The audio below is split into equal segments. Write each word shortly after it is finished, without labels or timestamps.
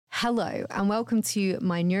Hello, and welcome to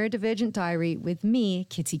my Neurodivergent Diary with me,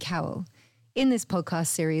 Kitty Cowell. In this podcast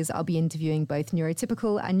series, I'll be interviewing both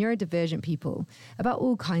neurotypical and neurodivergent people about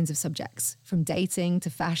all kinds of subjects, from dating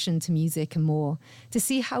to fashion to music and more, to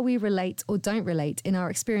see how we relate or don't relate in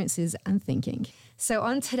our experiences and thinking. So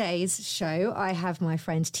on today's show, I have my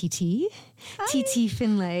friend Titi. Hi. Titi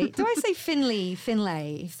Finlay. Do I say Finlay?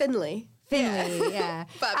 Finlay. Finlay. Finlay, yeah.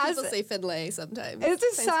 But people say Finlay sometimes. It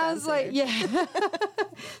just sounds like, yeah.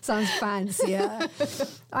 Sounds fancier.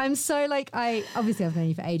 I'm so obviously I've known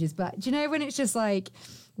you for ages, but do you know when it's just like,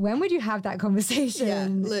 when would you have that conversation? Yeah,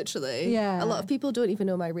 literally. Yeah. A lot of people don't even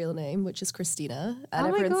know my real name, which is Christina. And oh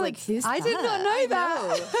everyone's God. like, who's that? I did not know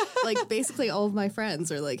that. Like, basically all of my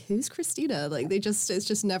friends are like, who's Christina? Like, it's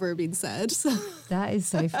just never been said. So. That is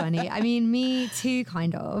so funny. I mean, me too,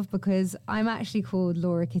 kind of, because I'm actually called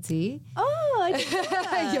Laura Kitty. Oh, I didn't know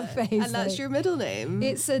that. Your face. And that's your middle name?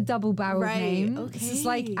 It's a double-barreled name. Okay. It's just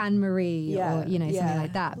like Anne-Marie or, something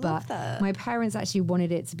like that. Love but that. My parents actually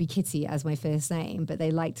wanted it to be Kitty as my first name, but they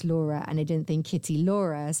liked Laura and they didn't think Kitty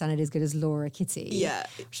Laura sounded as good as Laura Kitty. Yeah.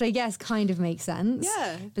 Which I guess kind of makes sense.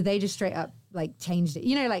 Yeah. But they just straight up changed it.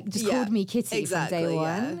 Just called me Kitty from day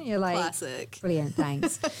one. Yeah. You're like, classic. Brilliant,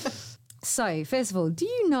 thanks. So, first of all, do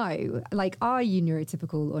you know, are you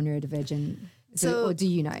neurotypical or neurodivergent? Or do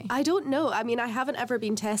you know? I don't know. I mean, I haven't ever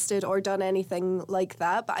been tested or done anything like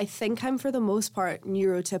that, but I think I'm for the most part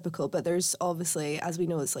neurotypical. But there's obviously, as we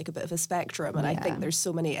know, it's like a bit of a spectrum. And I think there's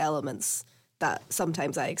so many elements that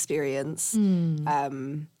sometimes I experience.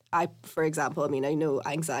 For example, I know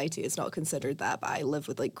anxiety is not considered that, but I live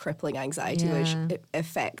with crippling anxiety, which it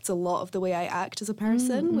affects a lot of the way I act as a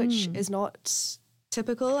person, which is not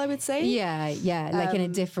typical, I would say. Yeah, in a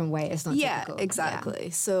different way. It's not typical. Yeah,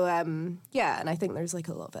 exactly. So, and I think there's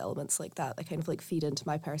a lot of elements like that kind of feed into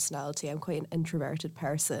my personality. I'm quite an introverted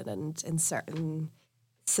person, and in certain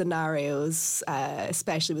scenarios,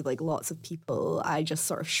 especially with lots of people, I just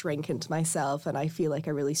sort of shrink into myself, and I feel like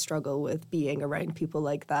I really struggle with being around people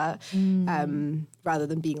like that, rather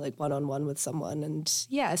than being one-on-one with someone. And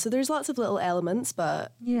so there's lots of little elements,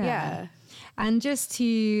 but yeah. And just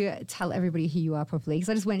to tell everybody who you are properly, because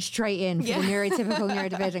I just went straight in for the neurotypical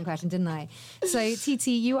neurodivergent question, didn't I? So,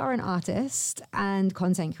 Titi, you are an artist and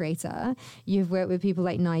content creator. You've worked with people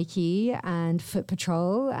like Nike and Foot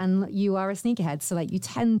Patrol, and you are a sneakerhead. So, you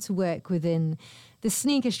tend to work within the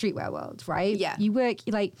sneaker streetwear world, right? Yeah. You work,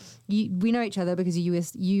 we know each other because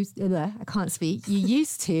I can't speak. You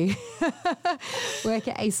used to work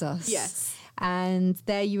at ASOS. Yes. And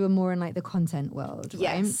there you were more in the content world, right?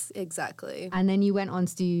 Yes, exactly. And then you went on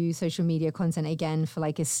to do social media content again for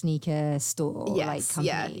a sneaker store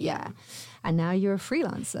company. Yeah. And now you're a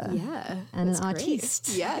freelancer. Yeah. And an artiste.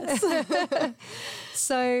 Yes.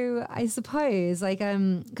 So I suppose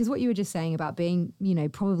because what you were just saying about being,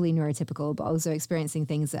 probably neurotypical, but also experiencing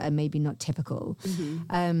things that are maybe not typical.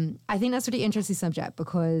 Mm-hmm. I think that's a really interesting subject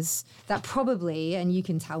because that probably, and you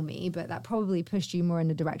can tell me, but that probably pushed you more in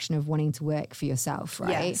the direction of wanting to work for yourself, right?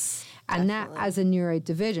 Yes. And definitely. that, as a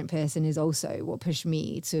neurodivergent person, is also what pushed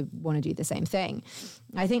me to want to do the same thing.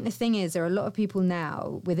 I think the thing is, there are a lot of people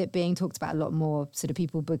now, with it being talked about a lot more, sort of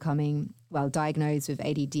people becoming, diagnosed with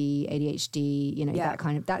ADD,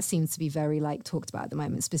 ADHD, that seems to be very talked about at the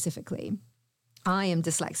moment specifically. I am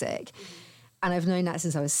dyslexic and I've known that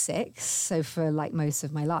since I was 6, so for most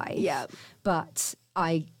of my life. Yeah. But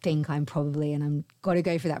I think I'm probably, and I'm got to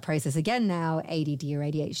go through that process again now, ADD or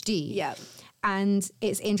ADHD. Yeah. And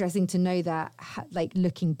it's interesting to know that,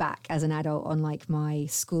 looking back as an adult on my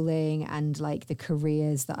schooling and the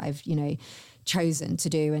careers that I've, chosen to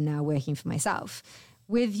do and now working for myself.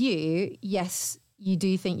 With you, yes, you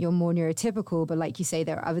do think you're more neurotypical, but like you say,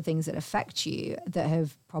 there are other things that affect you that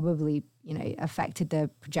have probably, affected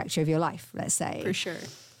the trajectory of your life, let's say. For sure.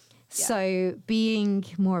 So being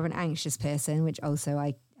more of an anxious person, which also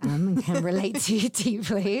I am and can relate to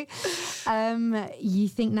deeply, you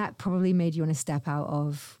think that probably made you want to step out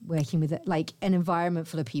of working with an environment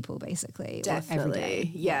full of people, basically.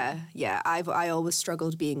 Definitely. Yeah. I always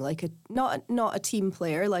struggled being not a team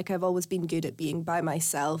player. I've always been good at being by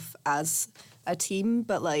myself as a team,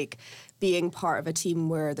 but being part of a team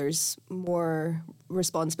where there's more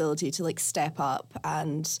responsibility to step up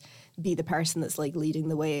and be the person that's leading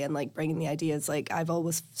the way and bringing the ideas. I've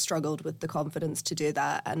always struggled with the confidence to do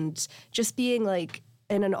that, and just being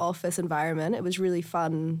in an office environment, it was really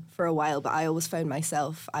fun for a while, but I always found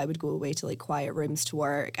myself, I would go away to quiet rooms to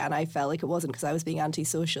work, and I felt like it wasn't because I was being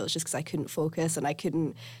antisocial, it's just because I couldn't focus and I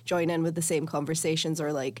couldn't join in with the same conversations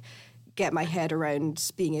or get my head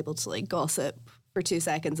around being able to gossip for 2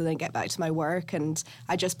 seconds and then get back to my work. And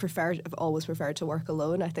I've always preferred to work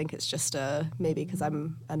alone. I think it's just maybe because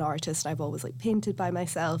I'm an artist and I've always like painted by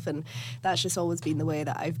myself, and that's just always been the way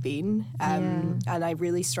that I've been. And I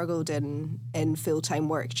really struggled in full-time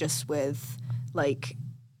work just with like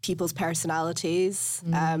people's personalities.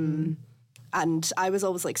 And I was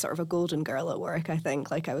always like sort of a golden girl at work, I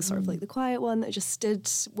think. Like I was sort of like the quiet one that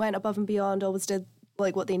just went above and beyond, always did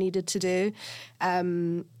like what they needed to do.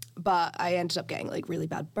 But I ended up getting like really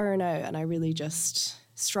bad burnout, and I really just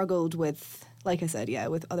struggled with, like I said,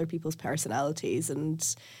 with other people's personalities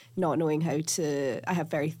and not knowing how to. I have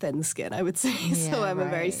very thin skin, I would say. So I'm a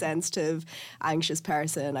very sensitive, anxious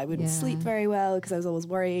person. I wouldn't sleep very well because I was always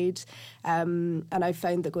worried. And I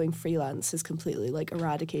found that going freelance has completely like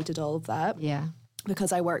eradicated all of that. Yeah.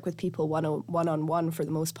 Because I work with people one-on-one for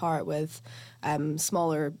the most part, with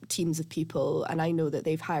smaller teams of people, and I know that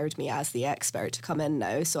they've hired me as the expert to come in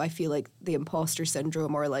now, so I feel like the imposter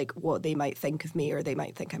syndrome, or like what they might think of me, or they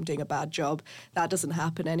might think I'm doing a bad job, that doesn't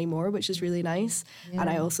happen anymore, which is really nice.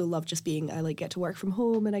 And I also love just I like get to work from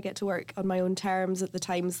home, and I get to work on my own terms at the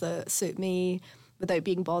times that suit me, without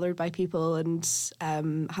being bothered by people and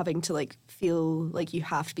having to like feel like you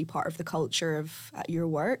have to be part of the culture of your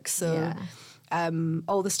work. So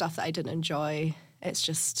all the stuff that I didn't enjoy, it's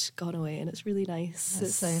just gone away, and it's really nice.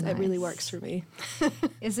 That's so nice. It really works for me.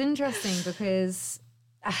 It's interesting because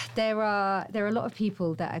there are a lot of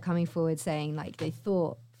people that are coming forward saying like they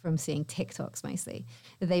thought from seeing TikToks mostly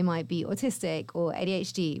that they might be autistic or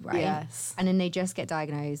ADHD, right? Yes. And then they just get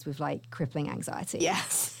diagnosed with like crippling anxiety.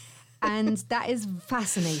 Yes. And that is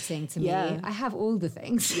fascinating to me. I have all the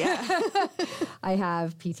things. I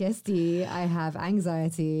have PTSD, I have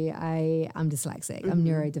anxiety, I'm dyslexic, I'm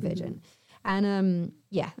neurodivergent. And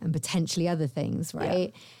and potentially other things,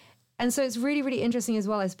 right? And so it's really, really interesting as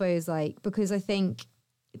well, I suppose, like, because I think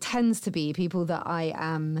it tends to be people that I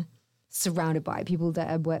am surrounded by, people that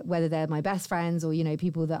are, whether they're my best friends or, you know,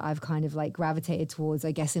 people that I've kind of like gravitated towards,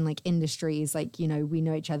 I guess, in like industries, like, you know, we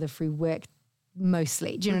know each other through work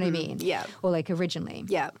mostly. Do you know what I mean? Yeah. Or like originally.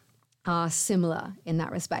 Yeah. Are similar in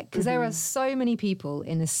that respect. Because there are so many people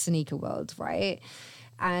in the sneaker world, right?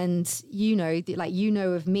 And you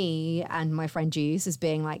know of me and my friend Juice as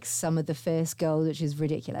being like some of the first girls, which is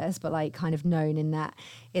ridiculous, but like kind of known in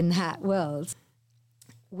that world.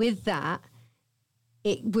 With that,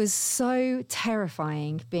 it was so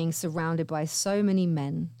terrifying being surrounded by so many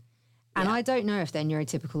men. And I don't know if they're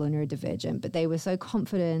neurotypical or neurodivergent, but they were so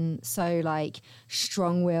confident, so like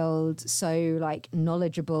strong-willed, so like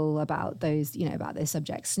knowledgeable about those, you know, about those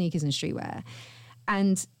subjects, sneakers and streetwear.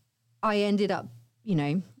 And I ended up, you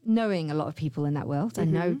know, knowing a lot of people in that world. I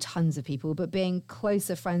know tons of people, but being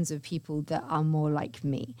closer friends with people that are more like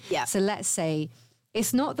me. Yeah. So let's say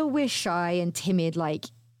it's not that we're shy and timid, like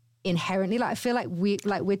inherently, like I feel like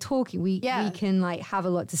we're talking, we can like have a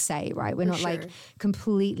lot to say, right? We're not like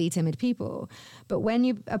completely timid people, but when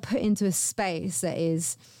you are put into a space that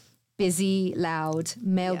is busy, loud,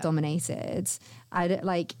 male dominated, I don't,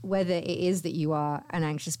 like whether it is that you are an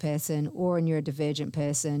anxious person or a neurodivergent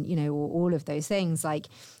person, you know, or all of those things, like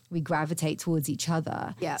we gravitate towards each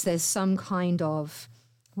other. Yeah. So there's some kind of,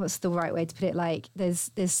 what's the right way to put it? Like there's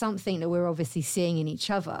something that we're obviously seeing in each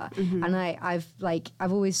other. And I've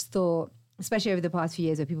always thought, especially over the past few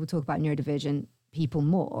years where people talk about neurodivergent people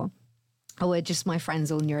more, or just my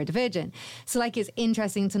friends all neurodivergent. So like, it's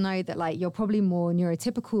interesting to know that like, you're probably more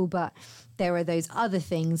neurotypical, but there are those other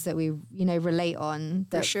things that we, you know, relate on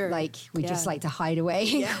that like we just like to hide away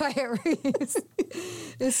in quiet rooms.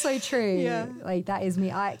 It's so true. Yeah. Like that is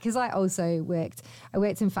me. Because I also worked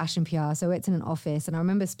in fashion PR. So I worked in an office, and I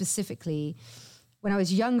remember specifically when I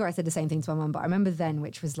was younger, I said the same thing to my mum, but I remember then,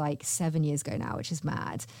 which was like 7 years ago now, which is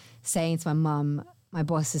mad, saying to my mum, my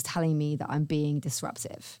boss is telling me that I'm being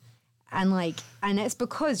disruptive. And it's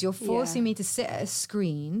because you're forcing me to sit at a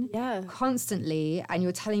screen constantly, and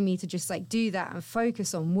you're telling me to just like do that and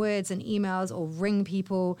focus on words and emails or ring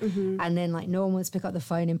people. And then like no one wants to pick up the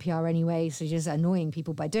phone in PR anyway. So you're just annoying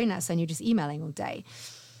people by doing that. So you're just emailing all day.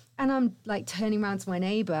 And I'm like turning around to my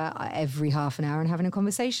neighbor every half an hour and having a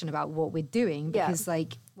conversation about what we're doing because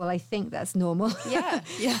like, well, I think that's normal. Yeah.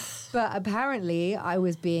 But apparently I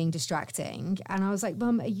was being distracting, and I was like,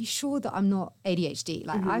 Mum, are you sure that I'm not ADHD?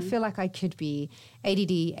 Like, I feel like I could be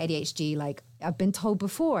ADD, ADHD. Like I've been told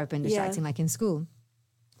before I've been distracting, like in school.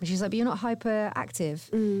 And she's like, but you're not hyperactive,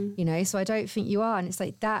 you know, so I don't think you are. And it's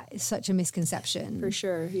like, that is such a misconception. For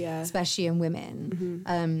sure, especially in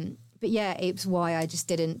women. But yeah, it's why I just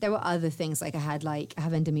didn't. There were other things, like I have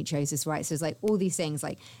endometriosis, right? So it's like all these things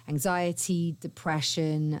like anxiety,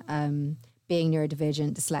 depression, being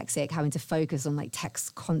neurodivergent, dyslexic, having to focus on like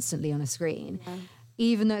text constantly on a screen.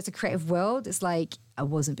 Even though it's a creative world, it's like I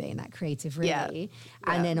wasn't being that creative really.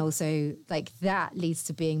 And then also like that leads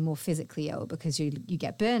to being more physically ill because you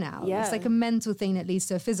get burnout. It's like a mental thing that leads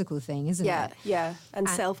to a physical thing, isn't it? And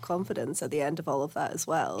self-confidence at the end of all of that as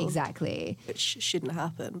well. Exactly. Which shouldn't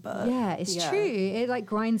happen, but it's true. It like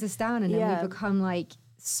grinds us down and then we become like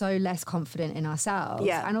so less confident in ourselves.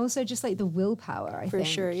 And also just like the willpower, I think. For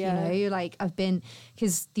sure, You know, you're like,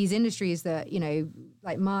 because these industries that, you know,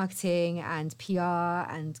 like marketing and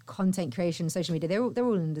PR and content creation, social media, they're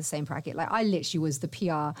all in the same bracket. Like I literally was the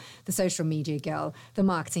PR, the social media girl, the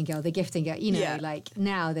marketing girl, the gifting girl, you know, like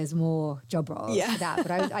now there's more job roles for that.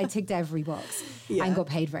 But I ticked every box and got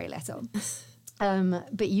paid very little.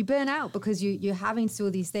 But you burn out because you're having to do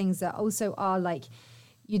all these things that also are like,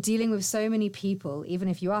 you're dealing with so many people, even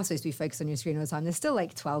if you are supposed to be focused on your screen all the time, there's still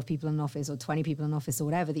like 12 people in an office or 20 people in an office or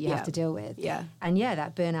whatever that you have to deal with. And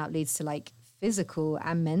that burnout leads to like physical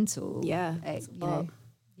and mental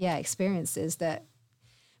experiences that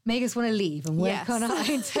make us want to leave and work on our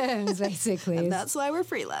own terms, basically. And that's why we're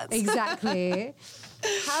freelance. Exactly.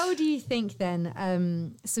 How do you think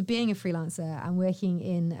then, so being a freelancer and working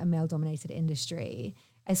in a male-dominated industry,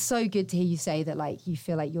 it's so good to hear you say that like you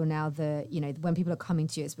feel like you're now the, you know, when people are coming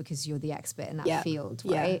to you, it's because you're the expert in that field,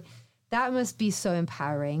 right? That must be so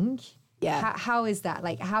empowering. How is that?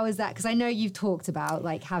 Like, how is that? Because I know you've talked about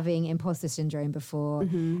like having imposter syndrome before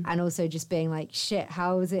and also just being like, shit,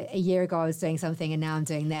 how was it a year ago I was doing something and now I'm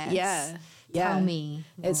doing this? Tell me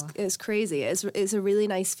more. It's crazy. It's a really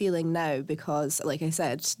nice feeling now because, like I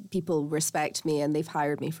said, people respect me and they've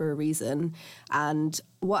hired me for a reason. And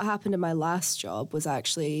what happened in my last job was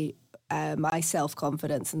actually my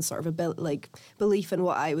self-confidence and sort of belief in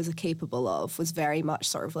what I was capable of was very much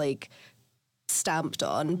sort of like stamped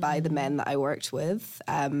on by the men that I worked with.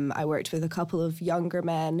 I worked with a couple of younger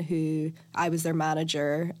men who I was their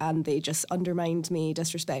manager and they just undermined me,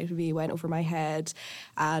 disrespected me, went over my head.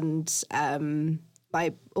 And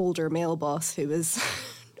my older male boss who was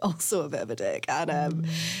also a bit of a dick. And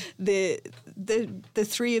the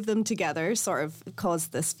three of them together sort of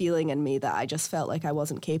caused this feeling in me that I just felt like I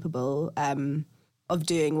wasn't capable of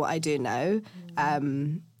doing what I do now.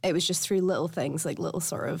 It was just through little things, like little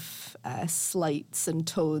sort of slights and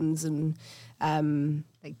tones and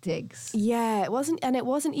like digs. Yeah, it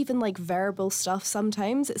wasn't even like verbal stuff.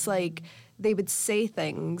 Sometimes it's like they would say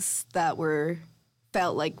things that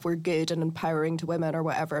felt like were good and empowering to women or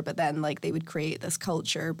whatever, but then like they would create this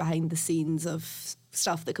culture behind the scenes of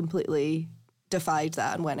stuff that completely defied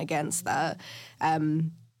that and went against that.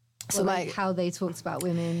 So like how they talked about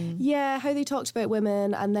women. Yeah, how they talked about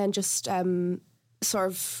women, and then just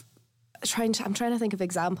sort of I'm trying to think of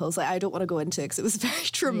examples. Like I don't want to go into it because it was a very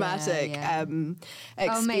traumatic experience.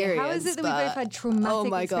 Oh mate, how is it that we both had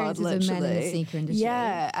traumatic experiences with men in the sneaker industry?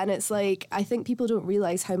 Yeah, and it's like I think people don't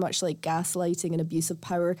realise how much like gaslighting and abuse of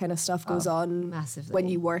power kind of stuff goes on massively when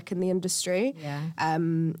you work in the industry. Yeah.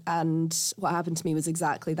 And what happened to me was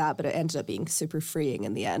exactly that, but it ended up being super freeing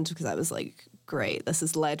in the end because I was like, great, this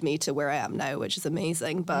has led me to where I am now, which is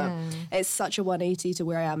amazing. But it's such a 180 to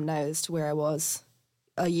where I am now as to where I was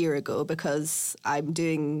a year ago, because I'm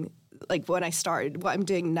doing like when I started what I'm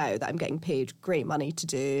doing now that I'm getting paid great money to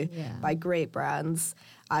do by great brands,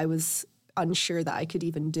 I was unsure that I could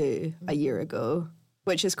even do a year ago,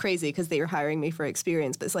 which is crazy because they were hiring me for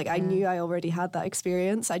experience. But it's like I knew I already had that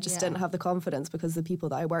experience. I just didn't have the confidence because the people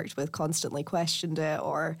that I worked with constantly questioned it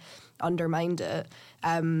or undermined it.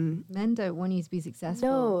 Men don't want you to be successful.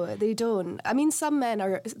 No, they don't. I mean, some men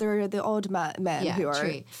they're the odd men who are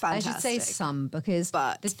fantastic. I should say some, because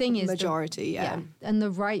the thing is majority, and the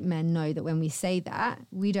right men know that when we say that,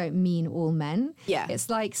 we don't mean all men. Yeah. It's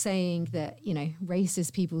like saying that, you know,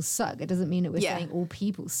 racist people suck. It doesn't mean that we're saying all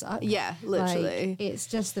people suck. Yeah, literally. Like, it's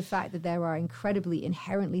just the fact that there are incredibly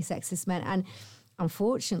inherently sexist men, and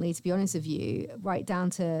unfortunately, to be honest with you, right down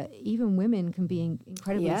to even women can be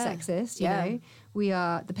incredibly sexist. You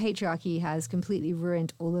know, the patriarchy has completely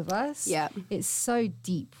ruined all of us. Yeah, it's so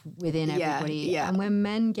deep within everybody. Yeah. And when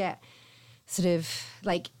men get sort of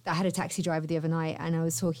like, I had a taxi driver the other night, and I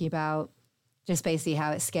was talking about just basically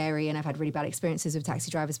how it's scary, and I've had really bad experiences with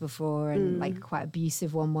taxi drivers before, and like quite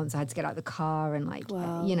abusive one once I had to get out of the car, and like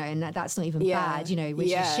you know, and that's not even bad, you know,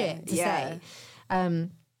 which is shit to say.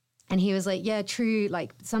 And he was like, yeah, true.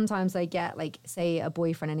 Like sometimes I get like, say, a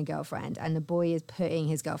boyfriend and a girlfriend, and the boy is putting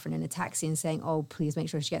his girlfriend in a taxi and saying, oh, please make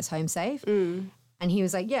sure she gets home safe. And he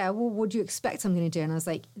was like, yeah, well, what do you expect I'm going to do? And I was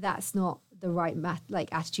like, that's not the right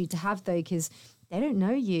attitude to have, though, because they don't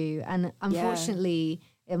know you. And unfortunately,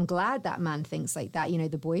 am glad that man thinks like that, you know,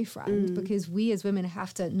 the boyfriend, because we as women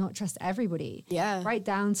have to not trust everybody. Yeah. Right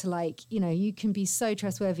down to like, you know, you can be so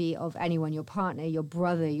trustworthy of anyone, your partner, your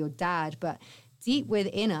brother, your dad, but deep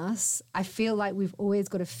within us, I feel like we've always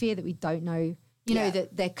got a fear that we don't know, you know,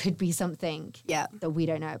 that there could be something that we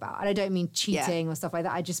don't know about. And I don't mean cheating or stuff like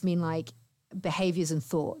that. I just mean like behaviors and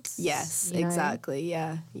thoughts. Yes, you know? exactly.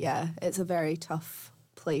 Yeah. Yeah. It's a very tough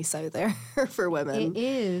place out there for women. It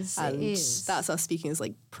is. And it is. that's us speaking as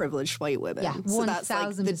like privileged white women. Yeah, so that's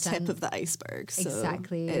like the 1000%. tip of the iceberg. So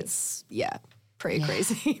Exactly. it's pretty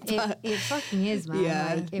crazy. It fucking is, man.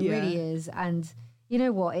 Yeah, like it really is. And you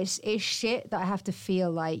know what? It's shit that I have to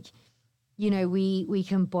feel like, you know, we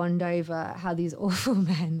can bond over how these awful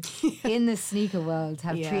men in the sneaker world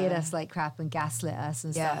have treated us like crap and gaslit us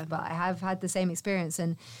and stuff. But I have had the same experience,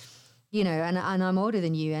 and you know, and I'm older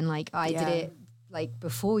than you, and like I did it like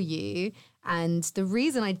before you, and the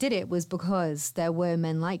reason I did it was because there were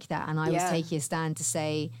men like that, and I was taking a stand to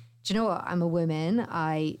say, do you know what, I'm a woman,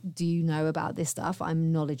 I do know about this stuff,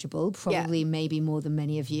 I'm knowledgeable, probably maybe more than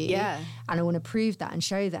many of you, and I want to prove that and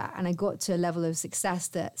show that. And I got to a level of success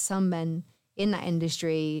that some men in that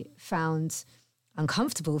industry found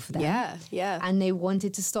uncomfortable for them, and they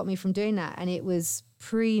wanted to stop me from doing that. And it was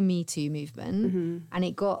pre-Me Too movement, and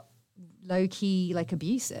it got low-key like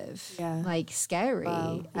abusive, like scary.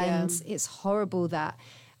 And it's horrible that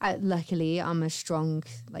luckily I'm a strong,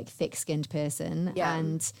 like thick-skinned person,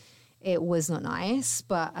 and it was not nice,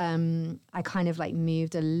 but I kind of like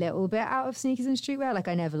moved a little bit out of sneakers and streetwear. Like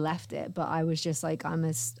I never left it, but I was just like, I'm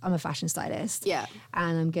a fashion stylist, and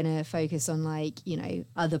I'm gonna focus on like, you know,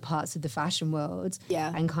 other parts of the fashion world,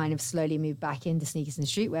 and kind of slowly move back into sneakers and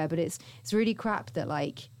streetwear. But it's really crap that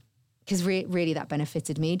like, because really that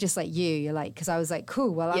benefited me, just like you're like, because I was like,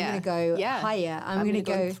 cool, well, I'm going to go higher. I'm going to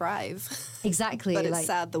go and thrive. Exactly. But it's like,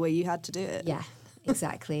 sad the way you had to do it. Yeah,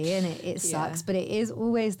 exactly. And it sucks, but it is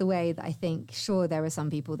always the way that I think, sure, there are some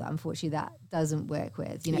people that unfortunately that doesn't work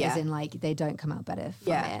with, you know, as in like they don't come out better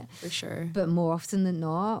from it. For sure. But more often than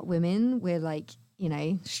not, women, we're like, you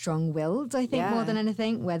know, strong-willed, I think, more than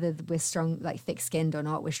anything, whether we're strong, like thick-skinned or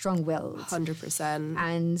not, we're strong-willed. 100%.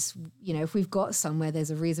 And, you know, if we've got somewhere,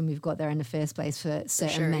 there's a reason we've got there in the first place for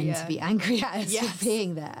certain men to be angry at us for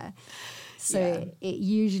being there. So it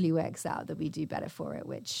usually works out that we do better for it,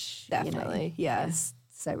 which, definitely, you know, is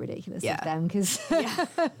so ridiculous of them, because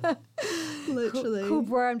literally. Cool,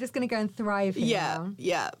 bro, I'm just going to go and thrive here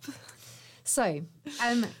now. So,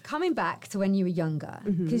 coming back to when you were younger,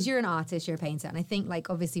 because you're an artist, you're a painter, and I think, like,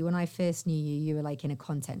 obviously, when I first knew you, you were, like, in a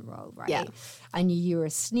content role, right? Yeah. I knew you were a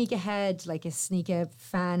sneakerhead, like a sneaker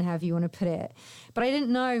fan, however you want to put it. But I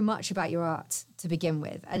didn't know much about your art to begin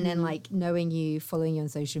with. And then, like, knowing you, following you on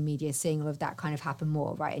social media, seeing all of that kind of happen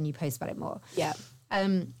more, right? And you post about it more. Yeah.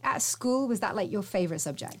 At school, was that like your favorite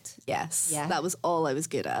subject? Yes, that was all I was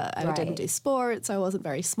good at. I didn't do sports. I wasn't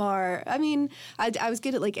very smart. I mean, I was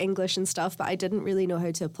good at like English and stuff, but I didn't really know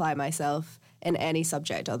how to apply myself in any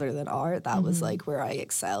subject other than art. That was like where I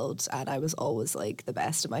excelled, and I was always like the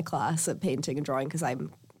best in my class at painting and drawing because I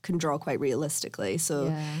can draw quite realistically.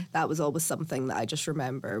 So that was always something that I just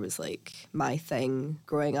remember was like my thing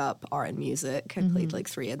growing up, art and music. I played like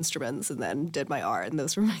 3 instruments and then did my art, and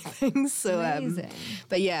those were my things. So,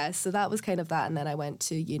 but yeah, so that was kind of that. And then I went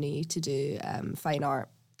to uni to do fine art.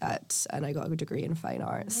 And I got a degree in fine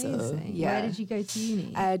art. So yeah. Where did you go to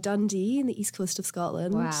uni? Dundee, in the east coast of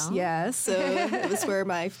Scotland. Wow. Yeah, so it was where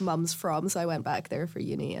my mum's from. So I went back there for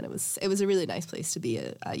uni, and it was a really nice place to be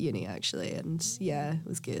at uni actually. And yeah, it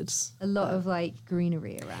was good. A lot of like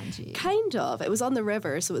greenery around you. Kind of. It was on the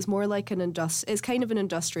river, so it was more like it's kind of an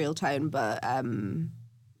industrial town, but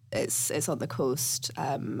it's on the coast,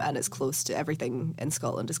 and it's close to everything in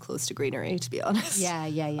Scotland is close to greenery, to be honest. Yeah.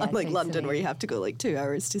 Unlike London, where you have to go like 2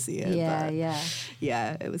 hours to see it.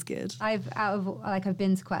 Yeah, it was good. I've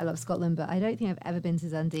been to quite a lot of Scotland, but I don't think I've ever been to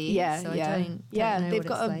Dundee. I don't know they've what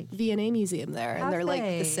got it's a like. V&A museum there, and they're like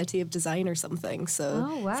the city of design or something.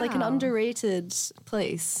 So it's like an underrated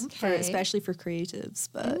place, especially for creatives.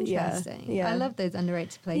 But interesting. I love those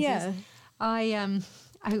underrated places. Yeah.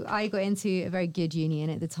 I got into a very good uni,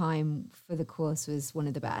 and at the time for the course was one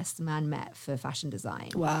of the best. Man met for fashion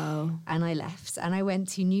design. Wow. And I left, and I went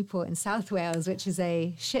to Newport in South Wales, which is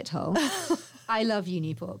a shithole. I love you,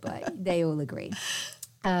 Newport, but they all agree.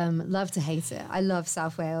 Love to hate it. I love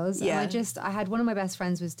South Wales. Yeah. And I had one of my best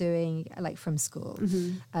friends was doing, like from school,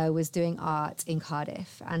 was doing art in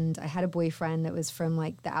Cardiff. And I had a boyfriend that was from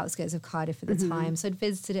like the outskirts of Cardiff at the time. So I'd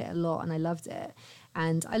visited it a lot and I loved it.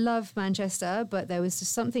 And I love Manchester, but there was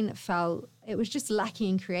just something that it was just lacking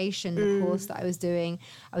in creation, the course that I was doing.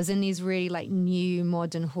 I was in these really like new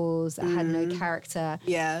modern halls that had no character.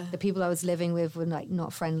 Yeah. The people I was living with were like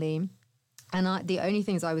not friendly. And the only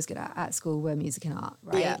things I was good at school were music and art,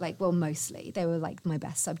 right? Yeah. Like, well, mostly. They were like my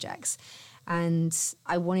best subjects. And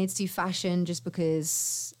I wanted to do fashion just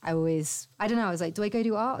because I was like, do I go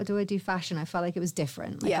do art or do I do fashion? I felt like it was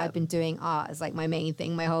different. Like I'd been doing art as like my main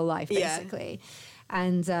thing my whole life, basically.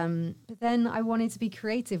 And but then I wanted to be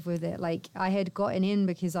creative with it. Like I had gotten in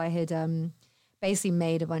because I had basically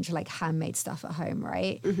made a bunch of like handmade stuff at home,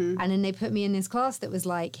 right? And then they put me in this class that was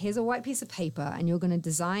like, here's a white piece of paper and you're going to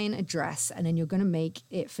design a dress and then you're going to make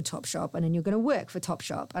it for Topshop and then you're going to work for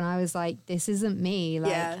Topshop. And I was like, this isn't me.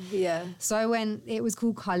 Like, So it was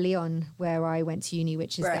called Carleon, where I went to uni,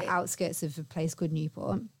 which is the outskirts of a place called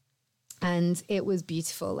Newport. And it was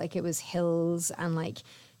beautiful. Like it was hills and like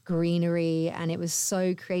greenery, and it was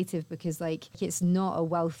so creative because like it's not a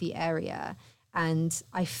wealthy area. And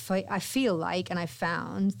I feel like, and I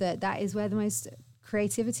found that is where the most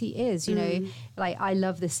creativity is, you know, like I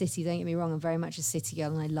love the city, don't get me wrong, I'm very much a city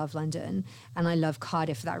girl and I love London and I love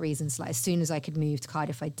Cardiff for that reason. So like as soon as I could move to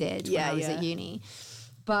Cardiff, I did when I was at uni.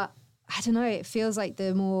 But I don't know, it feels like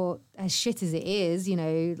the more as shit as it is, you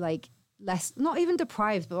know, like less, not even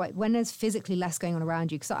deprived, but like when there's physically less going on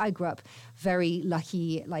around you. Because I grew up very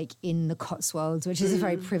lucky, like in the Cotswolds, which is a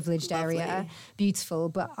very privileged area, beautiful.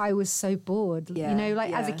 But I was so bored, you know,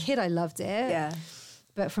 like as a kid, I loved it. Yeah.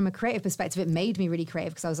 But from a creative perspective, it made me really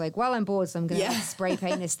creative because I was like, well, I'm bored, so I'm going to like, spray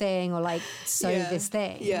paint this thing or like sew this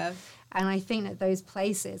thing. Yeah. And I think that those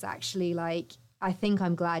places actually like, I think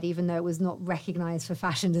I'm glad, even though it was not recognised for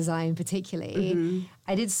fashion design particularly,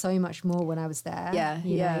 I did so much more when I was there,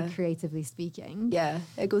 you know, creatively speaking. Yeah,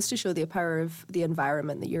 it goes to show the power of the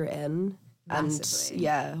environment that you're in. Massively.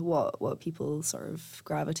 And what people sort of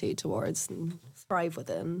gravitate towards and thrive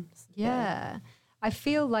within. Yeah. I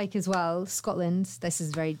feel like as well, Scotland, this is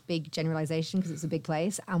a very big generalisation because it's a big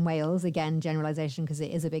place, and Wales, again, generalisation because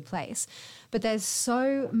it is a big place. But there's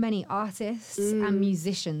so many artists and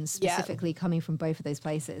musicians specifically coming from both of those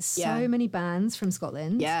places. So many bands from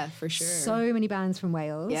Scotland. Yeah, for sure. So many bands from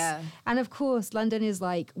Wales. Yeah. And of course, London is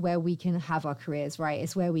like where we can have our careers, right?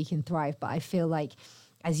 It's where we can thrive. But I feel like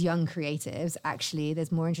as young creatives, actually,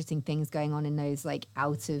 there's more interesting things going on in those like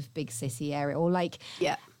out of big city area or like...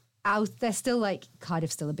 they're still like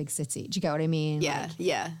Cardiff's still a big city. Do you get what I mean? Yeah,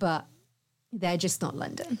 like, but they're just not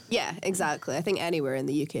London. Yeah, exactly. I think anywhere in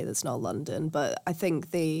the UK that's not London, but I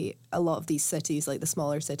think a lot of these cities, like the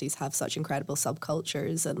smaller cities, have such incredible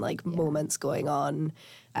subcultures and like moments going on.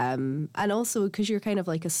 And also because you're kind of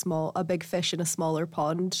like a big fish in a smaller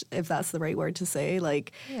pond, if that's the right word to say.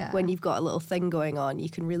 Like when you've got a little thing going on, you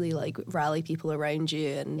can really like rally people around you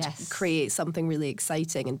and create something really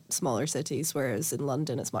exciting in smaller cities, whereas in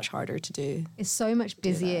London it's much harder to do. It's so much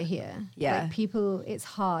busier here. Yeah. Like it's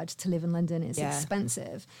hard to live in London. It's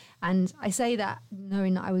expensive. And I say that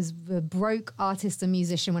knowing that I was a broke artist and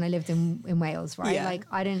musician when I lived in Wales, right? Yeah. Like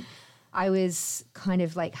I was kind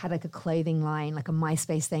of like had like a clothing line, like a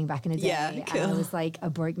MySpace thing back in the day. Yeah, cool. And I was like a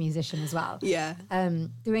broke musician as well. Yeah.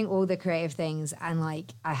 Doing all the creative things and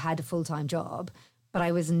like I had a full-time job, but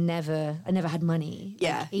I never had money.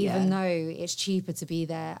 Yeah. Like, even though it's cheaper to be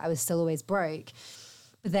there, I was still always broke.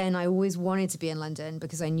 But then I always wanted to be in London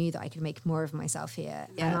because I knew that I could make more of myself here.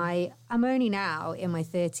 Yeah. And I'm only now in my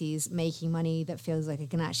 30s making money that feels like I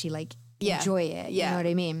can actually like enjoy it. You know what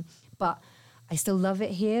I mean? But I still love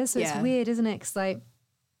it here. So it's weird, isn't it? Because like,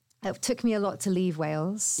 it took me a lot to leave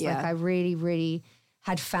Wales. Yeah. Like I really, really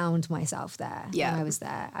had found myself there when I was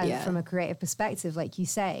there. And from a creative perspective, like you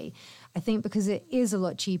say, I think because it is a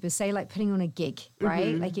lot cheaper, say like putting on a gig,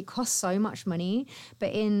 right? Like it costs so much money,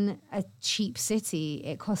 but in a cheap city,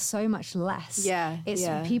 it costs so much less. Yeah.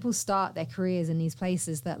 People start their careers in these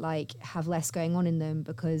places that like have less going on in them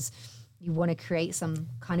because you want to create some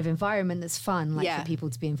kind of environment that's fun, like for people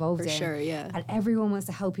to be involved in. For sure, yeah. And everyone wants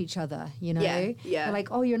to help each other, you know? Yeah. They're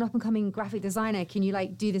like, oh, you're an up-and-coming graphic designer. Can you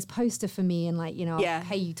like do this poster for me? And like, you know, I'll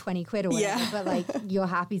pay you 20 quid or whatever. Yeah. But like, you're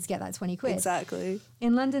happy to get that 20 quid. Exactly.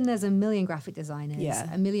 In London, there's a million graphic designers,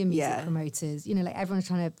 a million music promoters. You know, like everyone's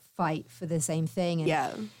trying to fight for the same thing.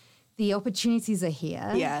 And the opportunities are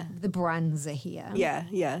here. Yeah. The brands are here. Yeah,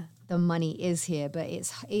 yeah. The money is here, but it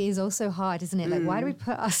is also hard, isn't it? Like, why do we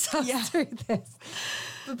put ourselves through this?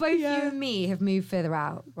 But both you and me have moved further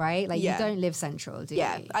out, right? Like you don't live central, do you?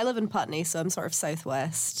 Yeah, I live in Putney, so I'm sort of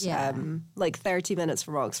southwest. Yeah. Like 30 minutes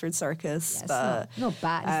from Oxford Circus. Yeah, but it's not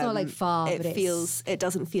bad. It's not like far, but it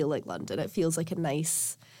doesn't feel like London. It feels like a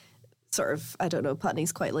nice sort of, I don't know,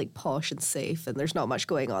 Putney's quite like posh and safe and there's not much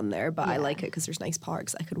going on there, but I like it because there's nice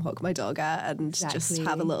parks I can walk my dog at and just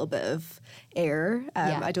have a little bit of air.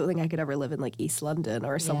 I don't think I could ever live in like East London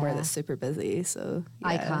or somewhere that's super busy. So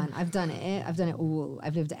I can't. I've done it. I've done it all.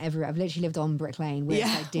 I've lived everywhere. I've literally lived on Brick Lane, where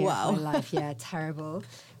it's like dear of my life. Yeah, terrible.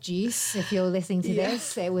 Juice, if you're listening to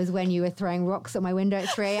this, it was when you were throwing rocks at my window at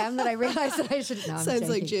 3 a.m. that I realised that I shouldn't. No, I'm Sounds joking.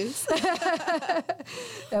 like Juice.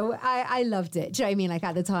 No, I loved it. Do you know what I mean? Like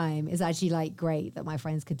at the time, it's actually like great that my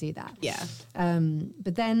friends could do that. Yeah.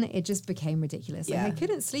 But then it just become ridiculous. Like I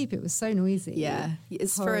couldn't sleep. It was so noisy. Yeah.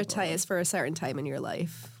 It's horrible. it's for a certain time in your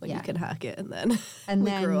life when you can hack it, and then and we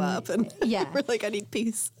then grow up and we're like, I need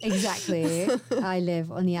peace. Exactly. I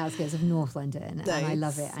live on the outskirts of North London and I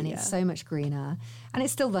love it, and it's so much greener, and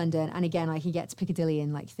it's still London, and again I can get to Piccadilly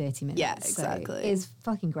in like 30 minutes. Yeah, exactly. So it's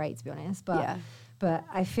fucking great, to be honest. But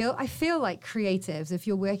I feel like creatives, if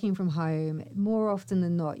you're working from home, more often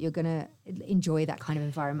than not, you're gonna enjoy that kind of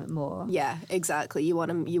environment more. Yeah, exactly. You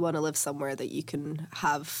want to live somewhere that you can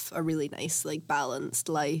have a really nice, like, balanced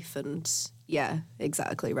life, and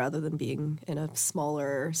exactly, rather than being in a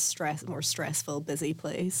smaller, more stressful, busy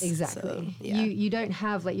place. Exactly. So, You don't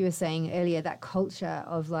have, like you were saying earlier, that culture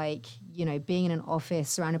of like, you know, being in an office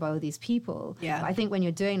surrounded by all these people. Yeah. But I think when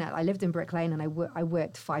you're doing that, I lived in Brick Lane and I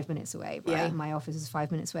worked 5 minutes away, right? Yeah. My office was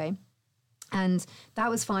 5 minutes away. And that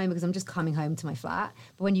was fine because I'm just coming home to my flat.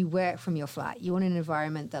 But when you work from your flat, you want an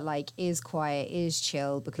environment that like is quiet, is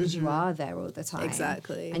chill, because you are there all the time.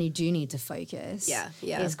 Exactly. And you do need to focus. Yeah.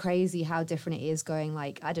 It's crazy how different it is going,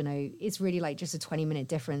 like, I don't know, it's really like just a 20-minute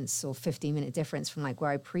difference or 15-minute difference from like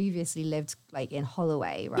where I previously lived, like in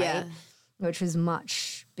Holloway, right? Yeah. Which was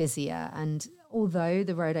much busier. And although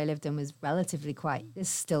the road I lived in was relatively quiet, there's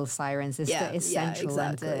still sirens. It's central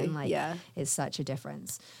London. Like, it's such a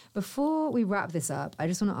difference. Before we wrap this up, I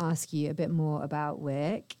just want to ask you a bit more about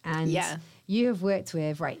work. And you have worked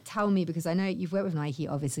with, right, tell me, because I know you've worked with Nike,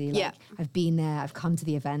 obviously. Like, I've been there, I've come to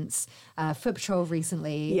the events. Foot Patrol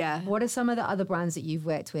recently. Yeah. What are some of the other brands that you've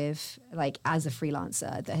worked with, like, as a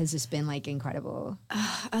freelancer that has just been, like, incredible?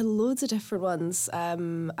 Loads of different ones.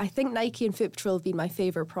 I think Nike and Foot Patrol have been my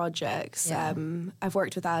favourite projects. Yeah. I've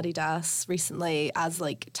worked with Adidas recently as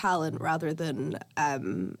like talent rather than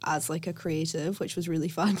as like a creative, which was really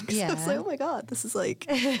fun. I was like, oh my God, this is like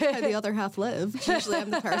how the other half live. Usually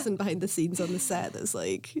I'm the person behind the scenes on the set that's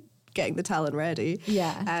like getting the talent ready.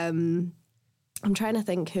 Yeah. I'm trying to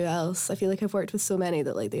think who else. I feel like I've worked with so many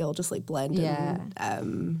that like they all just like blend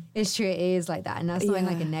in. It's true, it is like that, and that's not in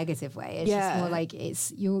like a negative way. It's just more like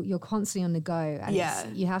it's you're constantly on the go,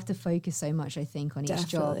 and you have to focus so much, I think, on each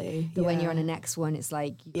job that when you're on the next one, it's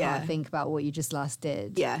like you can't think about what you just last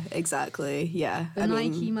did. Yeah, exactly. Yeah, but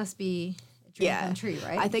Nike must be dream come true,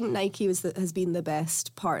 right? I think Nike has been the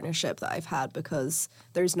best partnership that I've had because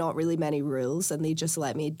there's not really many rules and they just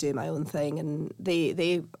let me do my own thing, and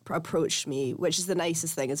they approached me, which is the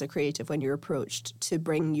nicest thing as a creative, when you're approached to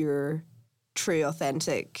bring your true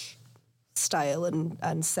authentic style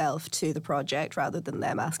and self to the project rather than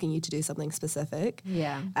them asking you to do something specific.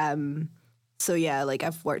 Yeah. So yeah, like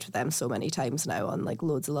I've worked with them so many times now on like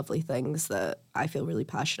loads of lovely things that I feel really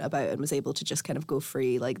passionate about and was able to just kind of go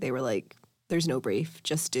free. Like they were like, there's no brief,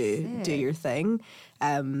 just do your thing.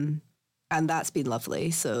 And that's been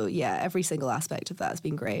lovely. So yeah, every single aspect of that has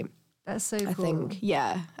been great. That's so cool. I think,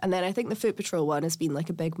 yeah. And then I think the Foot Patrol one has been like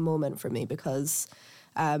a big moment for me because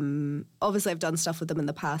obviously I've done stuff with them in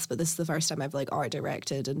the past, but this is the first time I've like art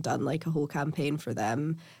directed and done like a whole campaign for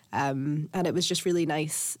them. And it was just really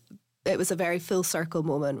nice. It was a very full circle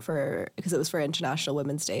moment because it was for International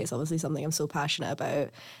Women's Day. It's obviously something I'm so passionate about.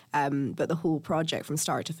 But the whole project from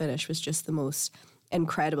start to finish was just the most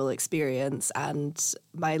incredible experience. And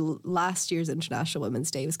my last year's International Women's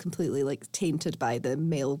Day was completely like tainted by the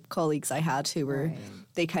male colleagues I had who were,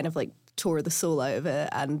 they kind of like tore the soul out of it,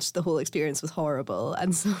 and the whole experience was horrible.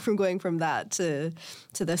 And so from going from that to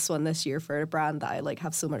this one this year for a brand that I like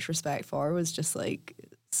have so much respect for was just like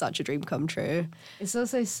such a dream come true. It's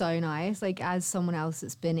also so nice, like as someone else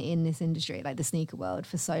that's been in this industry, like the sneaker world,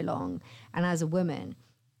 for so long, and as a woman,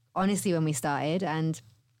 honestly, when we started, and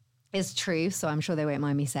it's true, so I'm sure they won't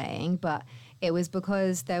mind me saying, but it was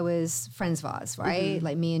because there was friends of ours, right?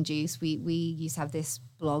 Like me and Juice, we used to have this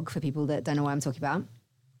blog for people that don't know what I'm talking about.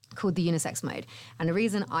 called the unisex mode. And the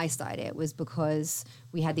reason I started it was because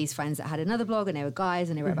we had these friends that had another blog, and they were guys,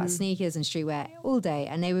 and they wrote about sneakers and streetwear all day,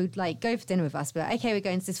 and they would like go for dinner with us, but like, okay, we're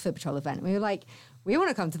going to this Foot Patrol event. We were like, we want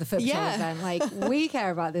to come to the Foot Patrol event, like we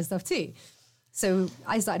care about this stuff too. So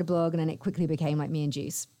I started a blog, and then it quickly became like Me and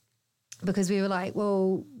Juice, because we were like,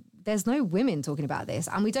 well, there's no women talking about this,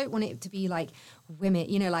 and we don't want it to be like women,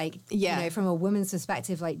 you know, like, you know, from a woman's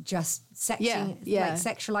perspective, like just like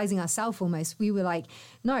sexualizing ourselves almost. We were like,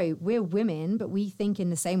 no, we're women, but we think in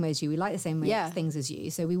the same way as you. We like the same things as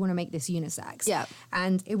you. So we want to make this unisex. Yeah.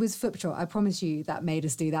 And it was Foot Patrol. I promise you that made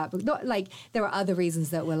us do that. But not like, there were other reasons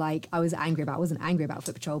that were like, I was angry about. I wasn't angry about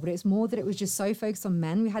Foot Patrol, but it's more that it was just so focused on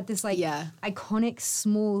men. We had this like iconic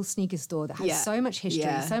small sneaker store that has so much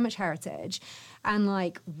history, so much heritage. And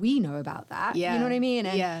like, we know about that, you know what I mean?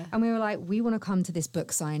 And, and we were like, we want to come to this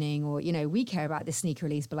book signing, or, you know, we care about this sneaker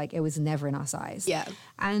release, but like, it was never in our size. Yeah.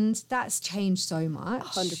 And that's changed so much.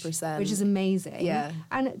 100%. Which is amazing. Yeah.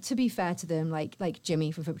 And to be fair to them, like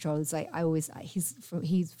Jimmy from Foot Patrol is like,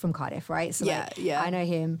 he's from Cardiff, right? So I know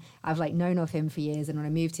him. I've like known of him for years. And when I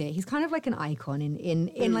moved here, he's kind of like an icon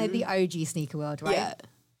in like the OG sneaker world, right? Yeah.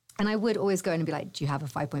 And I would always go in and be like, do you have a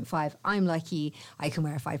 5.5? I'm lucky I can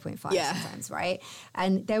wear a 5.5 sometimes, right?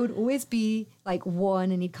 And there would always be like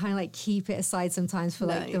one, and he'd kind of like keep it aside sometimes for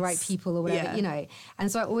like the right people or whatever, you know.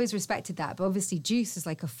 And so I always respected that. But obviously Juice is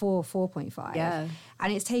like a 4.5. Yeah.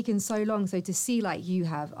 And it's taken so long. So to see like you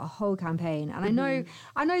have a whole campaign, and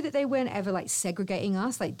I know that they weren't ever like segregating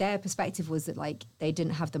us. Like their perspective was that like they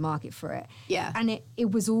didn't have the market for it. Yeah. And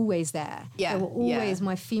it was always there. Yeah. There were always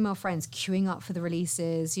my female friends queuing up for the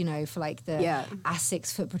releases, you know, for like the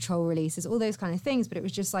Asics Foot Patrol releases, all those kind of things. But it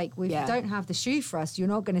was just like, well, if you don't have the shoe for us, you're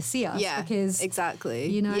not going to see us because exactly,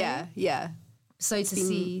 you know, so to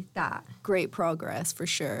see that great progress for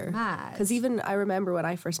sure. Because even I remember when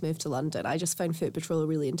I first moved to London, I just found Foot Patrol a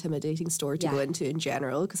really intimidating store to go into in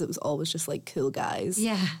general, because it was always just like cool guys,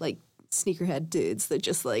 like sneakerhead dudes that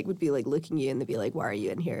just like would be like looking at you and they'd be like, why are you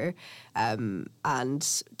in here? And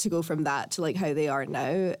to go from that to like how they are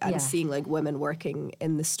now, and seeing like women working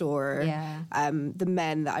in the store, the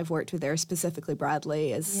men that I've worked with there, specifically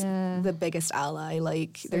Bradley, is the biggest ally.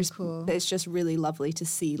 Like so cool. It's just really lovely to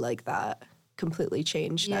see like that completely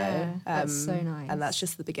changed now. That's so nice. And that's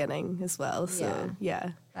just the beginning as well. So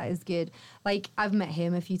that is good. Like I've met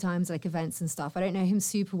him a few times, like events and stuff. I don't know him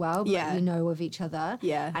super well, but like, we know of each other.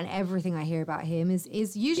 Yeah. And everything I hear about him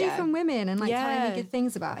is usually from women, and like telling me good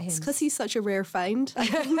things about him. It's because he's such a rare find. I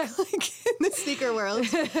think, like in the sneaker world,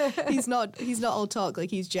 he's not all talk. Like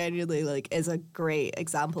he's genuinely like is a great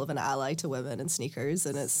example of an ally to women in sneakers,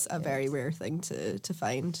 and it's a very rare thing to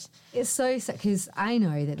find. It's so sad, because I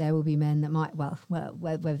know that there will be men that might, well,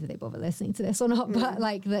 whether they bother listening to this or not, but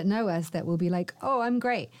like that know us, that will be like, oh, I'm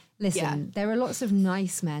great. Listen, there are lots of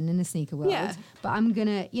nice men in the sneaker world, but I'm going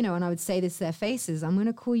to, you know, and I would say this to their faces, I'm going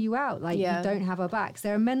to call you out. Like, you don't have our backs.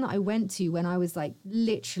 There are men that I went to when I was like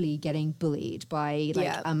literally getting bullied by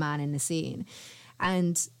like a man in the scene.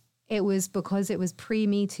 And it was because it was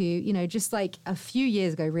pre-Me Too, you know, just like a few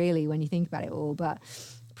years ago, really, when you think about it all. But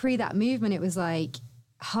pre that movement, it was like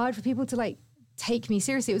hard for people to like take me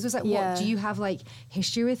seriously. It was just like, what, do you have like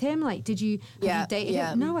history with him? Like, have you dated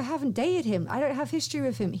him? No, I haven't dated him. I don't have history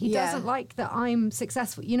with him. He doesn't like that I'm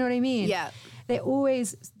successful. You know what I mean? Yeah. They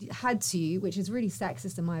always had to, which is really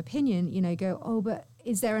sexist in my opinion, you know, go, oh, but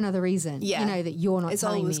is there another reason? You know, that you're not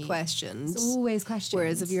telling me. It's always questions. It's always questions.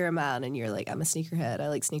 Whereas if you're a man and you're like, I'm a sneakerhead, I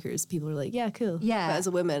like sneakers, people are like, yeah, cool. Yeah. But as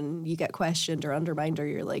a woman, you get questioned or undermined, or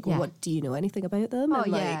you're like, well, what, do you know anything about them? Oh,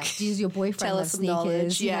 and like, does your boyfriend love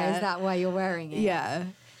sneakers? You know, is that why you're wearing it? Yeah.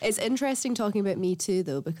 It's interesting talking about Me Too,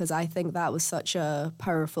 though, because I think that was such a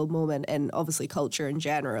powerful moment in, obviously, culture in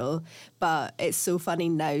general. But it's so funny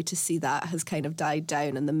now to see that has kind of died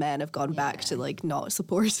down, and the men have gone back to, like, not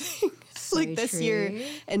supporting. So like this year,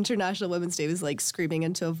 International Women's Day was, like, screaming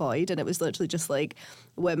into a void, and it was literally just, like,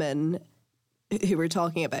 women who were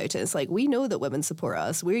talking about it. It's like, we know that women support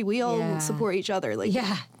us. We all support each other. Like,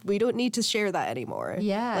 we don't need to share that anymore.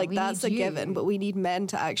 Yeah, like that's a given. But we need men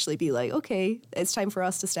to actually be like, okay, it's time for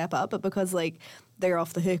us to step up. But because like they're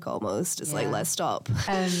off the hook almost, it's like, let's stop.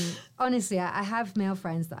 Honestly, I have male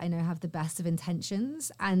friends that I know have the best of intentions,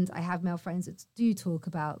 and I have male friends that do talk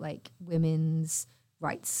about like women's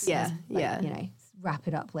rights. You know, wrap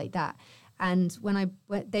it up like that. And when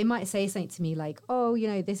they might say something to me like, oh, you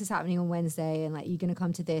know, this is happening on Wednesday, and like, you're going to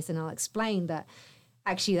come to this, and I'll explain that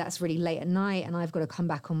actually that's really late at night, and I've got to come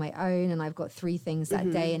back on my own, and I've got 3 things that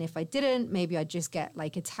day. And if I didn't, maybe I'd just get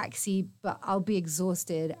like a taxi, but I'll be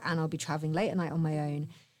exhausted and I'll be traveling late at night on my own.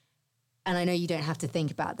 And I know you don't have to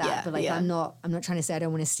think about that, but like, I'm not trying to say I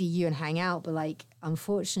don't want to see you and hang out, but like,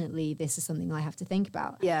 unfortunately, this is something I have to think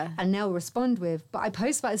about. Yeah. And they'll respond with, but I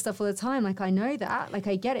post about this stuff all the time. Like, I know that, like,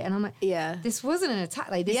 I get it. And I'm like, this wasn't an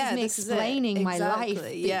attack. Like, this is me explaining my life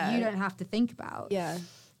that you don't have to think about. Yeah.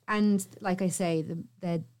 And like I say,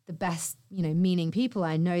 they're the best, you know, meaning people.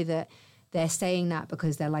 I know that they're saying that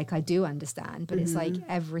because they're like, I do understand, but it's like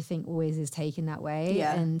everything always is taken that way.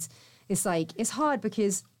 Yeah. And it's like, it's hard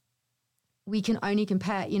because we can only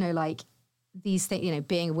compare, you know, like these things, you know,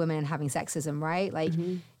 being a woman and having sexism, right? Like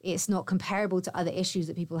it's not comparable to other issues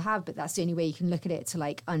that people have, but that's the only way you can look at it to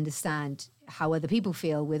like understand how other people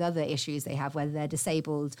feel with other issues they have, whether they're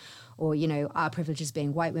disabled or, you know, our privileges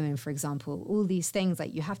being white women, for example, all these things,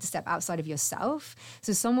 like you have to step outside of yourself.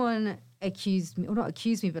 So someone accused me, or not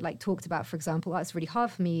accused me, but like talked about, for example, oh, it's really hard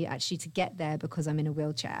for me actually to get there because I'm in a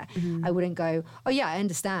wheelchair. I wouldn't go, oh yeah, I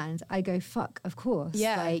understand. I go, fuck, of course.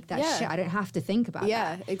 Yeah. Like that shit, I don't have to think about that.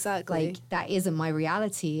 Yeah, exactly. Like that isn't my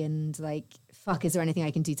reality. And like, fuck, is there anything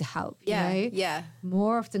I can do to help? You know? Yeah.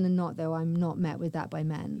 More often than not, though, I'm not met with that by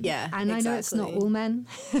men. Yeah, and I know it's not all men.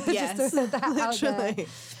 Yes, just to put that out there. literally.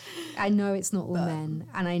 I know it's not all men,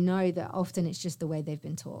 and I know that often it's just the way they've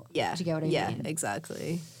been taught. Yeah. Do you get what I mean? Yeah,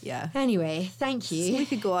 exactly. Yeah. Anyway, thank you. So we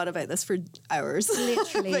could go on about this for hours.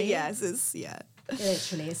 Literally. But yes,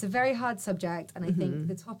 Literally. It's a very hard subject, and I think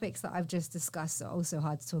the topics that I've just discussed are also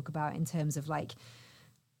hard to talk about in terms of like,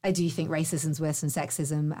 I do think racism's worse than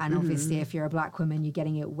sexism, and obviously if you're a black woman, you're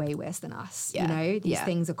getting it way worse than us. Yeah. You know, these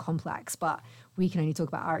things are complex, but we can only talk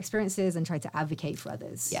about our experiences and try to advocate for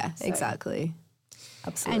others. Yeah, So, exactly.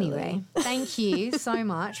 Absolutely. Anyway, thank you so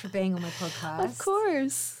much for being on my podcast. Of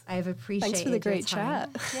course. I've appreciated Thanks for the great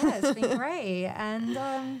time. chat. Yeah, it's been great.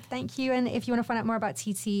 And thank you. And if you want to find out more about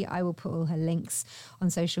Titi, I will put all her links on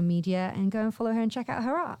social media and go and follow her and check out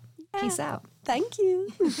her art. Peace out. Thank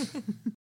you.